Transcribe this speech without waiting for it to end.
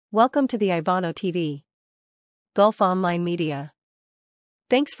Welcome to the Ivano TV. Gulf Online Media.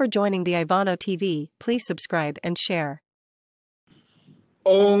 Thanks for joining the Ivano TV. Please subscribe and share.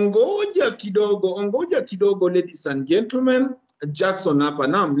 Ongoja kidogo, ladies and gentlemen. Jackson hapa.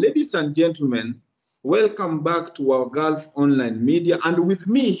 Naam, ladies and gentlemen, welcome back to our Gulf Online Media. And with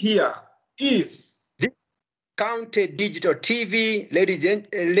me here is County Digital TV. Ladies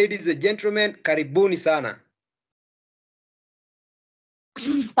and gentlemen, karibuni sana.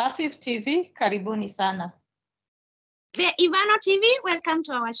 Passive TV, karibuni sana. The Ivano TV, welcome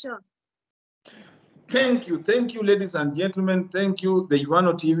to our show. Thank you, ladies and gentlemen. Thank you, the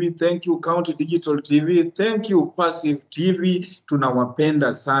Ivano TV. Thank you, County Digital TV. Thank you, Passive TV.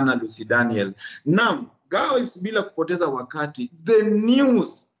 Tunawapenda sana, Lucy Daniel. Naam, guys, bila kupoteza wakati, the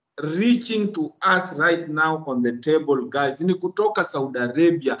news reaching to us right now on the table, guys, ni kutoka Saudi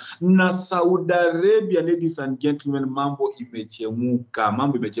Arabia. Na Saudi Arabia, ladies and gentlemen, mambo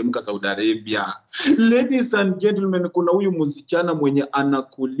imechemuka Saudi Arabia. Ladies and gentlemen, kuna huyu msichana mwenye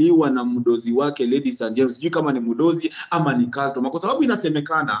anakuliwa na mdozi wake, ladies and gentlemen. Sijui kama ni mdozi ama ni customer, kwa sababu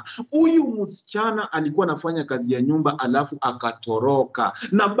inasemekana huyu msichana alikuwa anafanya kazi ya nyumba alafu akatoroka.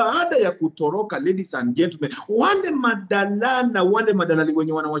 Na baada ya kutoroka, ladies and gentlemen, wale madalali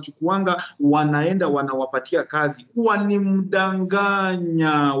wenye wanawachukuanga wanaenda wanawapatia kazi,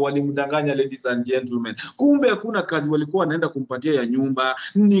 walimdanganya ladies and gentlemen. Kumbe hakuna kazi walikuwa wanaenda kumpatia ya nyumba,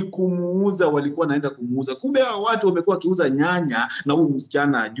 ni kumuuza, walikuwa wanaenda kumuuza. Kumbe hao watu wamekuwa kiuza nyanya na huyu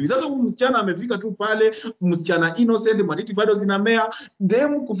msichana ajui. Sasa huyu msichana amefika tu pale, msichana innocent, matiti bado zinamea.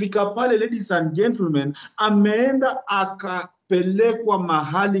 Dem kufika pale, ladies and gentlemen, ameenda akapelekwa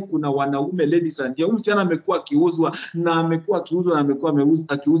mahali kuna wanaume, ladies and gentlemen. Msichana amekuwa akiuzwa na amekuwa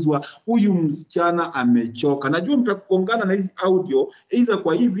akiuzwa. Huyu msichana amechoka. Najua mtakongana na hizi audio either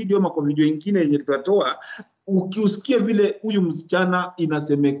kwa hii video ama kwa video nyingine yenye tutatoa, ukiusikia vile huyu msichana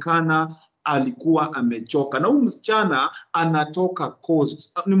inasemekana alikuwa amechoka. Na huyu msichana anatoka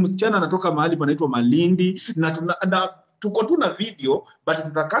coast. Ni msichana anatoka mahali panaitwa Malindi, na tuko tu na video, but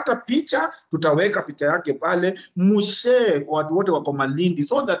tutakata picha, tutaweka picha yake pale, mshare watu wote wako Malindi,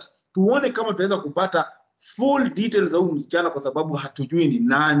 so that tuone kama tutaweza kupata full details za huyu msichana, kwa sababu hatujui ni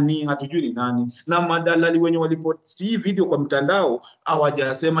nani. Na madalali wenye waliposti hii video kwa mtandao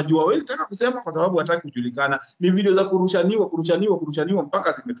hawajasema, juu hawezi taka kusema kwa sababu hataki kujulikana. Ni video za kurushaniwa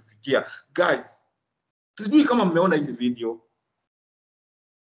mpaka zimetufikia. Guys, sijui kama mmeona hizi video.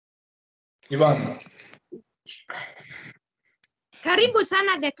 Ivano. Karibu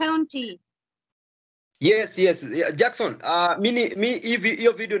sana the county. Yes. Jackson,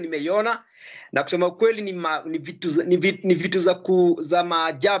 hiyo video nimeiona, na kusema ukweli ni vitu za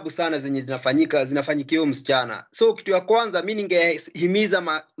maajabu sana zenye zinafanyikia msichana. So kitu ya kwanza mimi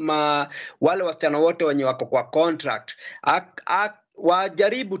ningehimiza wale wasichana wote wenye wako kwa contract,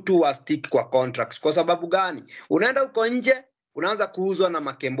 wajaribu tu wastick kwa contract. Kwa sababu gani? Unaenda uko nje unaanza kuuzwa na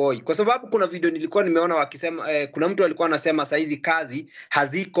makemboi. Kwa sababu kuna video nilikuwa nimeona wakisema kuna mtu alikuwa anasema saizi kazi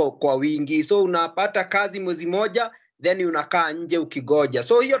haziko kwa wingi. So unapata kazi mwezi moja, then unakaa nje ukigoja.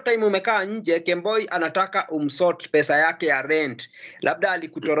 So hiyo time umekaa nje, kemboi anataka umsort pesa yake ya rent. Labda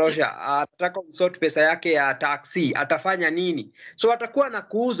alikutorosha, anataka umsort pesa yake ya taxi. Atafanya nini? So atakuwa na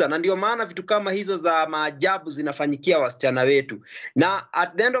kuuza, na ndio maana vitu kama hizo za maajabu zinafanyikia wasichana wetu. Na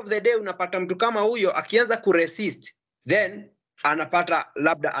at the end of the day unapata mtu kama huyo akianza kuresist, then anapata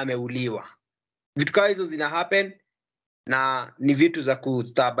labda ameuliwa. Vitu kama hizo zina happen, na ni vitu za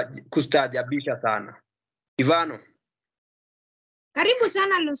kustaajabisha sana. Ivano. Karibu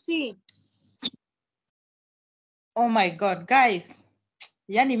sana Lucy. Oh my God, guys.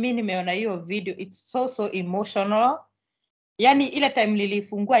 Yani mimi nimeona hiyo video, it's so emotional. Yani ile time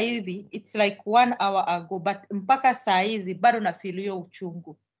nilifungua hivi, it's like 1 hour ago, but mpaka saa hizi bado na feel hiyo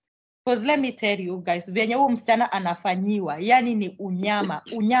uchungu. Because let me tell you guys, venye huyo msichana anafanyiwa, yani ni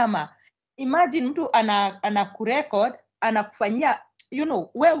unyama. Imagine mtu anakurecord, anakufanyia,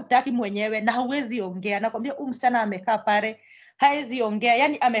 we utaki mwenyewe na huwezi ongea. Nakwambia huyo msichana amekaa pale, haezi ongea,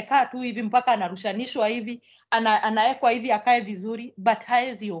 yani amekaa tu hivi mpaka anarushanishwa hivi, anaekwa hivi akae vizuri, but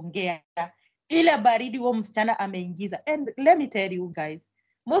haezi ongea. Ile baridi huyo msichana ameingiza. And let me tell you guys,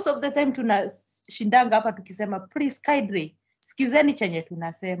 most of the time tunashindanga hapa tukisema please kindly sikizeni chenye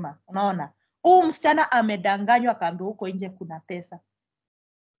tunasema. Unaona? Huyu msichana amedanganywa, kaambiwa huko nje kuna pesa.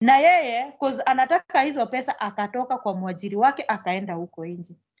 Na yeye cause anataka hizo pesa, akatoka kwa mwajiri wake akaenda huko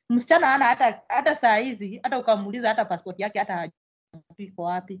nje. Msichana hana hata saa hizi, hata ukamuuliza hata passport yake hata hajui iko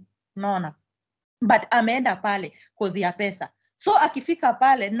wapi. Unaona? But ameenda pale cause ya pesa. So akifika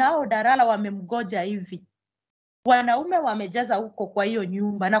pale, nao darala wamemgoja hivi. Wanaume wamejaza huko kwa hiyo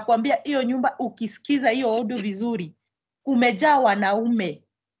nyumba. Na kuambia hiyo nyumba ukisikiza hiyo audio vizuri, kumejaa wanaume.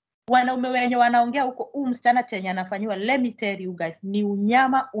 wanaume wenye wanaongea huko msichana chenye anafanywa, let me tell you guys, ni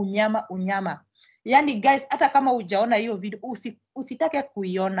unyama. Yani guys, hata kama hujaona hiyo video usitake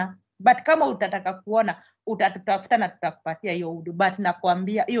kuiona, but kama utataka kuona utatutafuta na tutakupatia hiyo video, but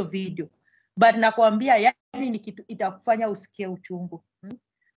nakwambia hiyo video, but nakwambia yani ni kitu itakufanya usikie uchungu.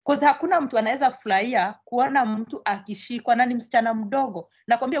 Cause hakuna mtu anaweza furahia kuona mtu akishikwa na ni msichana mdogo.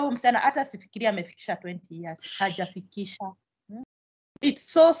 Nakwambia huyu msichana hata sifikiria amefikisha 20 years, hajafikisha.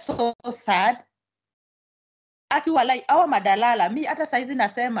 It's so sad. Akiwalai hawa madalala, mi hata saizi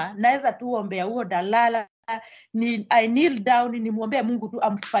nasema naweza tu ombea huo dalala, I kneel down nimwombee Mungu tu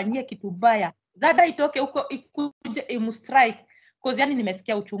amfanyie kitu baya. Dada itoke huko ikuje imstrike, cause yani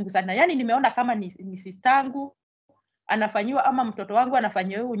nimesikia uchungu sana. Yani nimeona kama ni sistangu anafanyiwa ama mtoto wangu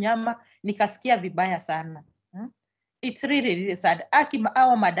anafanyiwa huyu nyama, nikasikia vibaya sana. It's really sad.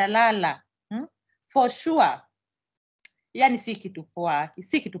 Hawa madalala, for sure. Yani si kitu poa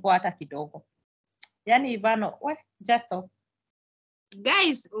hata kidogo. Yani Ivano, just stop.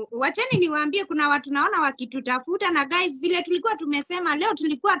 Guys, wacheni niwaambie kuna watu naona wakitutafuta, na guys vile tulikuwa tumesema leo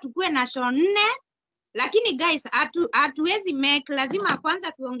tulikuwa tukue na show 4, lakini guys hatuwezi make, lazima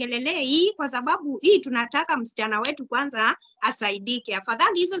kwanza tuongelelee hii kwa sababu hii tunataka msichana wetu kwanza asaidike.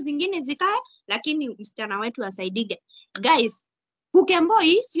 Afadhali hizo zingine zikae, lakini msichana wetu asaidike. Guys,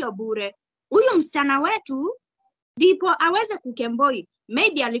 kukemboi sio bure. Huyu msichana wetu ndipo aweze kukemboi,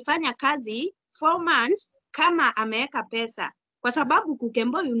 maybe alifanya kazi 4 months kama ameweka pesa, kwa sababu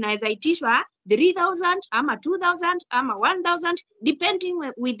kukemboi unaweza itishwa 3,000 ama 2,000 ama 1,000 depending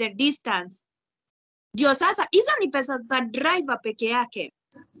with the distance. Ndio sasa hizo ni pesa za driver peke yake.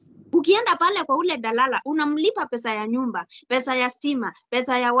 Ukienda pale kwa ule dalala unamlipa pesa ya nyumba, pesa ya stima,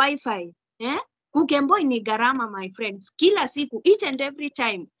 pesa ya wifi. Kukemboi ni gharama my friends, kila siku, each and every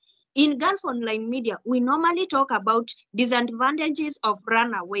time. In Gulf Online Media, we normally talk about disadvantages of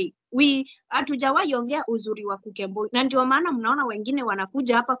runaway. Hatujawahi ongea uzuri wa kukemboi, na ndio maana mnaona wengine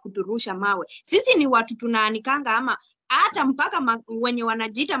wanakuja hapa kuturusha mawe. Sisi ni watu tunaanikanga, ama hata mpaka wenye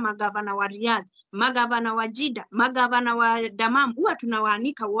wanajiita magavana wa Riyadh, magavana wa Jeddah, magavana wa Dammam, huwa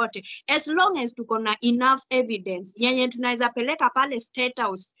tunawaanika wote, as long as tuko na enough evidence yenye tunaweza peleka pale State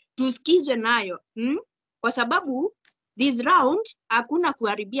House tusikizwe nayo. Kwa sababu this round hakuna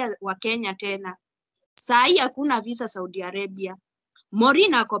kuharibia wa Kenya tena. Saa hii hakuna visa Saudi Arabia.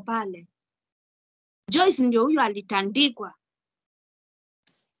 Morina ako pale. Joyce ndio huyo alitandikwa.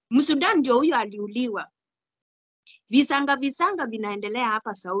 Msudan ndio huyo aliuliwa. Visanga vinaendelea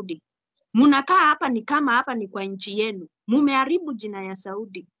hapa Saudi. Munakaa hapa ni kama hapa ni kwa nchi yenu. Mumeharibu jina ya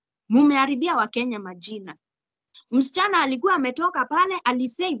Saudi. Mumeharibia wa Kenya majina. Msichana alikuwa ametoka pale,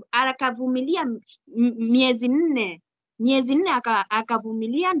 alisave, akavumilia miezi 4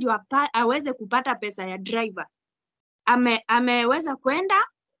 akavumilia ndio aweze kupata pesa ya driver. Ameweza kwenda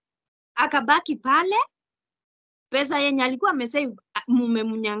akabaki pale, pesa yenye alikuwa amesave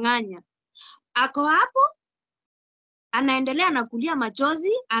mumemnyang'anya. Ako hapo anaendelea na kulia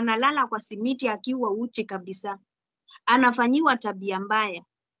machozi, analala kwa simiti akiwa uchi kabisa. Anafanyiwa tabia mbaya.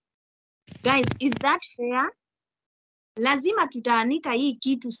 Guys, is that fair? Lazima tutaanika hii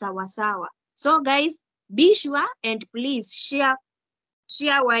kitu sawa sawa. So guys, be sure and please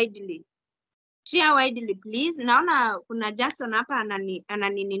share widely. Share widely please. Naona kuna Jackson hapa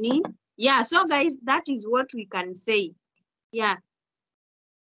anani. Yeah, so guys, that is what we can say. Yeah.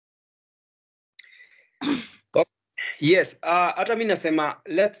 Yes, hata mimi nasema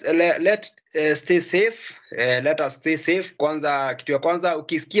let stay safe, let us stay safe. Kwanza, kitu ya kwanza,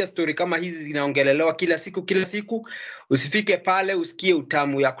 ukisikia story kama hizi zinaongelelewa kila siku, usifike pale usikie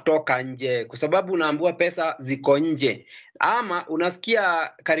utamu ya kutoka nje, kwa sababu unaambiwa pesa ziko nje, ama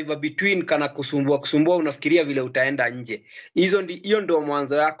unasikia kariba between kana kusumbua unafikiria vile utaenda nje. Hiyo ndio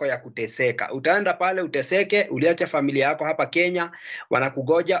mwanzo yako ya kuteseka. Utaenda pale uteseke, uliacha familia yako hapa Kenya,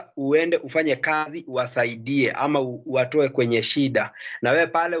 wanakugoja uende ufanye kazi wasaidie ama watoe kwenye shida, na wewe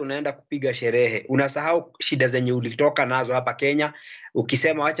pale unaenda kupiga sherehe. Unasahau shida zenye ulitoka nazo hapa Kenya,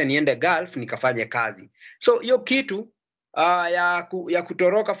 ukisema acha niende Gulf nikafanye kazi. So hiyo kitu ya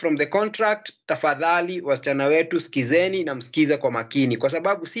kutoroka from the contract, tafadhali wasichana wetu sikizeni na msikize kwa makini, kwa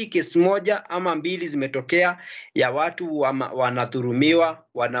sababu si kesi moja ama mbili zimetokea ya watu wanadhulumiwa,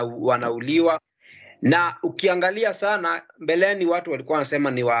 wanauliwa. Na ukiangalia sana mbeleni watu walikuwa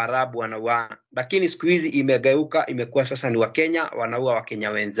wanasema ni Waarabu wanauana, lakini siku hizi imegeuka, imekuwa sasa ni Wakenya wanaua Wakenya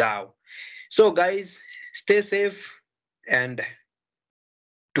wenzao. So guys, stay safe and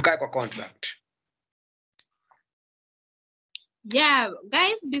tukae kwa contract. Yeah,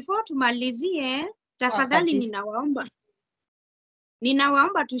 guys, before tumalizie, tafadhali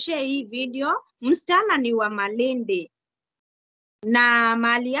ninawaomba tushare hii video. Msichana ni wa Malindi. na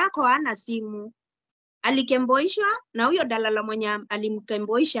mali yako hana simu. Alikemboishwa na huyo dalala mwenye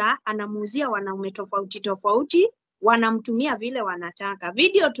alimkemboisha anamuuzia wanaume tofauti tofauti, wanamtumia vile wanataka.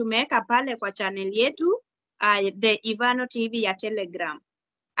 Video tumeweka pale kwa channel yetu the Ivano TV ya Telegram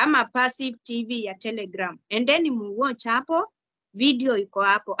ama Passive TV ya Telegram. Endeni muwatch hapo, video iko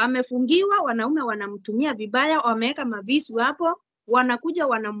hapo. Amefungiwa, wanaume wanamtumia vibaya, wameweka mavisu hapo, wanakuja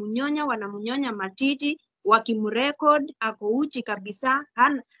wanamunyonya matiti, wakimrecord ako uchi kabisa,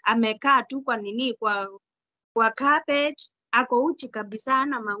 amekaa tu kwa nini kwa carpet, ako uchi kabisa,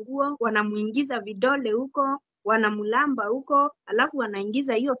 hana manguo, wanamuingiza vidole huko, wanamlamba huko, alafu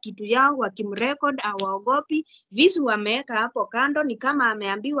wanaingiza hiyo kitu yao wakimrecord, hawaogopi. Visu wameweka hapo kando, ni kama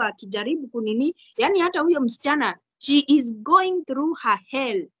ameambiwa akijaribu kunini. Yani hata huyo msichana, she is going through her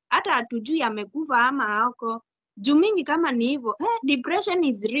hell. Hata hatujui amekufa ama hako. Juu mimi kama ni hivyo, depression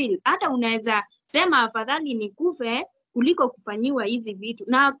is real. Hata unaweza sema afadhali nikufe kuliko kufanyiwa hizi vitu.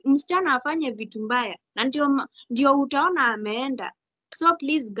 Na msichana afanye vitu mbaya, na ndio utaona ameenda. So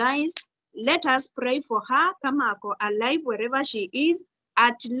please guys, let us pray for her. Kama ako alive wherever she is,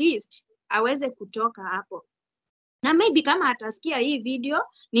 at least aweze kutoka hapo. Na maybe kama atasikia hii video,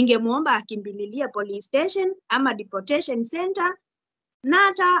 ningemuomba akimbililie police station ama deportation center,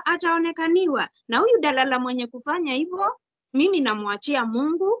 na ataonekaniwa. Na huyu dalala mwenye kufanya hivyo, mimi namwachia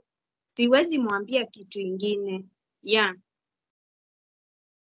Mungu, siwezi mwambia kitu ingine. Yeah.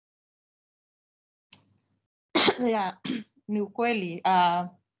 Yeah, ni ukweli.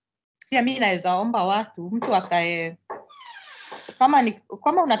 Pia mimi naweza omba watu, mtu akae,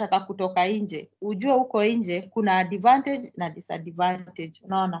 kama unataka kutoka nje, ujue huko nje kuna advantage na disadvantage.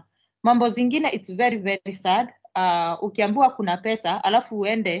 Unaona, mambo zingine it's very very sad. Ukiambiwa kuna pesa alafu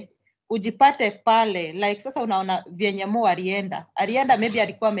uende ujipate pale, like sasa unaona vyenye Mo alienda maybe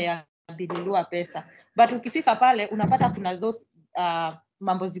alikuwa ameabiliwa pesa, but ukifika pale unapata kuna those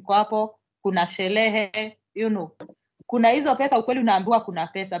mambo ziko hapo, kuna sherehe, you know, kuna hizo pesa. Ukweli unaambiwa kuna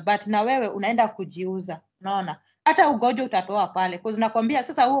pesa, but na wewe unaenda kujiuza. Unaona, hata ugonjwa utatoa pale, kwa sababu nakwambia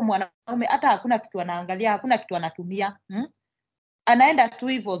sasa huo mwanaume hata hakuna kitu anaangalia, hakuna kitu anatumia, anaenda tu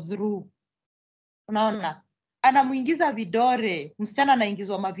hivyo through. Unaona, anamuingiza vidore, msichana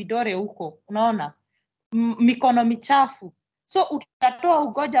anaingizwa mavidore huko, unaona, mikono michafu. So utatoa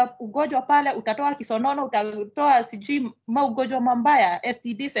ugonjwa pale, utatoa kisonono, utatoa sijui ugonjwa mambaya,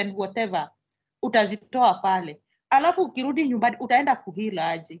 STDs and whatever, utazitoa pale. Alafu ukirudi nyumbani utaenda kuhila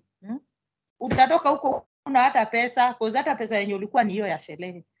aje? Utatoka huko una hata pesa, cause hata pesa yenye ulikuwa ni hiyo ya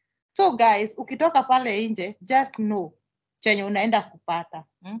sherehe. So guys, ukitoka pale nje, just know chenye unaenda kupata.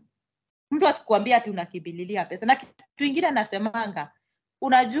 Mtu asikuambia ati unakibililia pesa. Na kitu kingine nasemanga,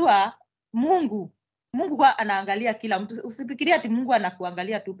 unajua Mungu huwa anaangalia kila mtu. Usifikirie ati Mungu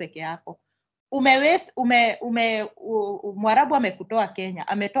anakuangalia tu peke yako. Mwarabu amekutoa Kenya,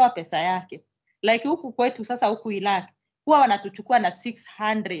 ametoa pesa yake. Like huku kwetu sasa, huku Iraq huwa wanatuchukua na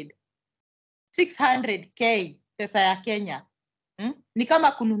 600k pesa ya Kenya. Ni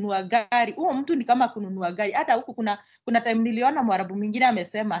kama kununua gari. Huo mtu ni kama kununua gari. Hata huku kuna time niliona Mwarabu mwingine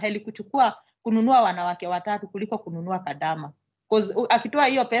amesema heli kuchukua kununua wanawake 3 kuliko kununua kadama. Cause akitoa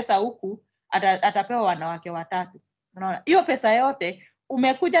hiyo pesa huku atapewa wanawake 3. Unaona? Hiyo pesa yote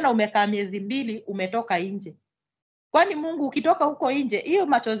umekuja na umekaa miezi 2 umetoka nje. Kwani Mungu ukitoka huko nje, hiyo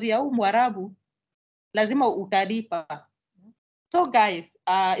machozi ya huu Mwarabu lazima utalipa. So guys,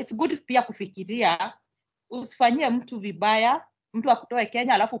 it's good pia kufikiria, usifanyie mtu vibaya, mtu akutoe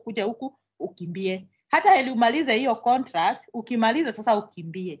Kenya alafu kuja huku ukimbie. Hata ili umalize hiyo contract, ukimaliza sasa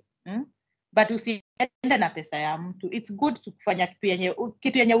ukimbie. But usiende na pesa ya mtu. It's good to kufanya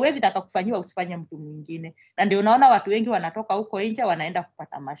kitu yenye uwezi taka kufanyiwa, usifanye mtu mwingine. Na ndio unaona watu wengi wanatoka huko nje wanaenda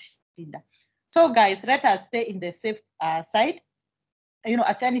kupata mashida. So guys, let us stay in the safe side. You know,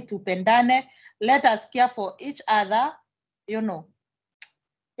 achani tupendane, let us care for each other, you know.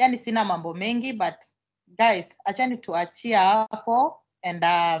 Yani sina mambo mengi, but guys, achani tuachia hapo, and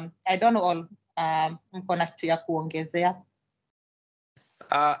I don't know all mko na kitu ya kuongezea.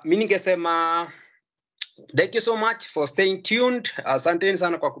 Mimi ningesema thank you so much for staying tuned. Asanteni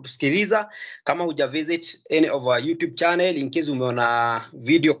sana kwa kutusikiliza. Kama huja visit any of our YouTube channel, in case umeona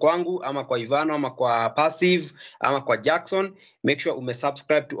video kwangu ama kwa Ivano ama kwa Passive ama kwa Jackson, make sure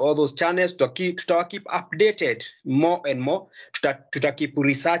umesubscribe to all those channels. Tuta keep updated more and more. Tuta keep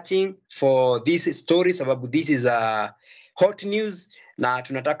researching for this story, sababu this is a hot news na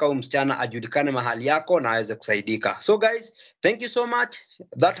tunataka msichana ajulikane mahali yako na aweze kusaidika. So guys, thank you so much.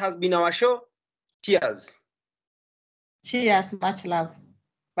 That has been our show. Cheers. Cheers, much love.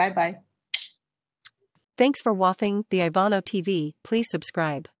 Bye bye. Thanks for watching the Ivano TV. Please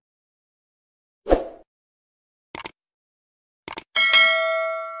subscribe.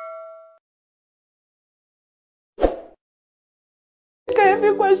 nimeweka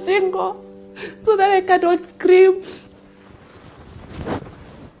hivi kwa shingo so that I cannot scream.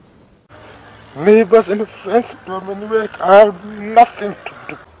 Neighbors and friends ndio wameniweka. I have nothing to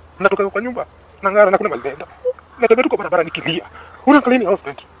do. Natoka kwa nyumba na ngara na kuna malenda. Natembea tu kwa barabara nikilia. Unaangalia ni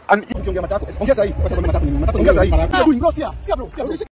husband. Ongea matako. Ongea sahihi. Ongea sahihi. Ongea bro. Sikia bro.